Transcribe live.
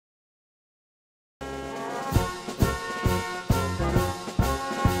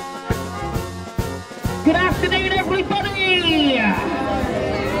Good afternoon, everybody.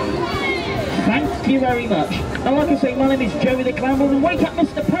 Thank you very much. Now, like I say, my name is Joey the Clown. We'll wake up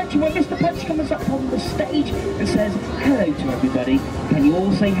Mr. Punch. When Mr. Punch comes up on the stage and says hello to everybody, can you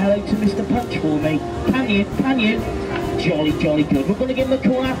all say hello to Mr. Punch for me? Can you? Can you? Jolly, jolly good. We're going to give him a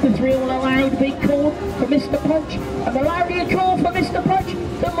call after 3, and a loud big call for Mr. Punch. And the louder you call for Mr. Punch,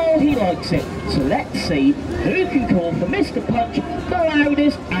 the more he likes it. So let's see who can call for Mr. Punch the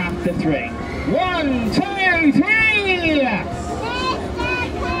loudest after 3. 1, 2, 3!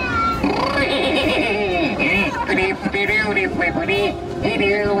 Good afternoon, everybody.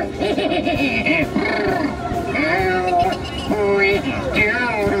 Hello.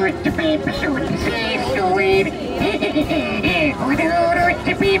 Don't to be pursued to say so it. Don't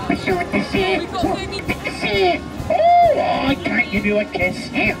to be pursued to say. Oh, I can't give you a kiss.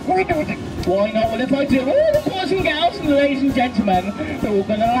 Why not? Why not? Well, if I do, all the boys and girls and ladies and gentlemen, they're all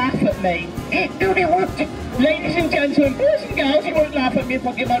going to laugh at me. Do they want to? Ladies and gentlemen, boys and girls, you won't laugh at me if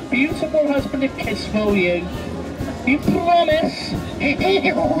I give my beautiful husband a kiss for you. You promise? I'm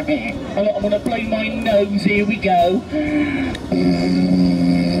going to blow my nose. Here we go.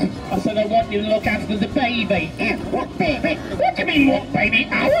 I said I want you to look after the baby. What baby? What do you mean, what baby?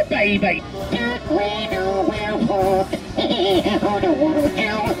 Our baby. Don't we know where for? Oh, no, what do?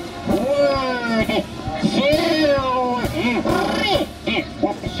 1, 2, 3.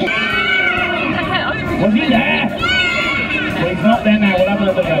 Was he there? Well, he's not there now. We'll have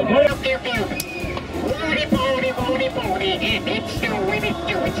another go. It's doing it.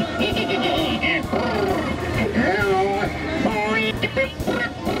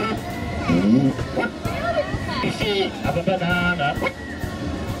 Have a banana.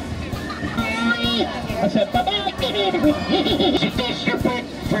 I said bye-bye. Sit this your butt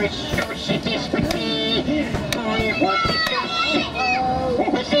first, so sit this with me. I want to just... What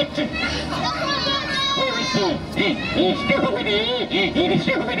was it? Where is he? It's doing it. It is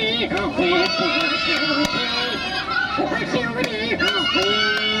doing it. Where is he?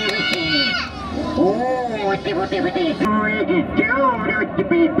 Oh, they were there. Don't to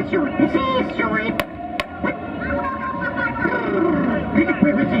be pursued. Sorry.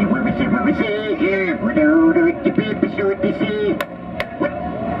 Where is he? Don't to be pursued.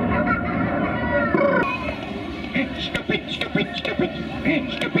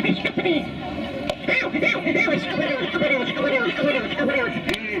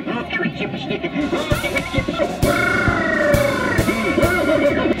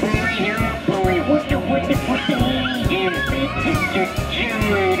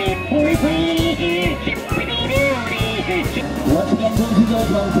 Once again, boys and girls,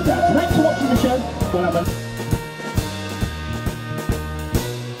 welcome to that.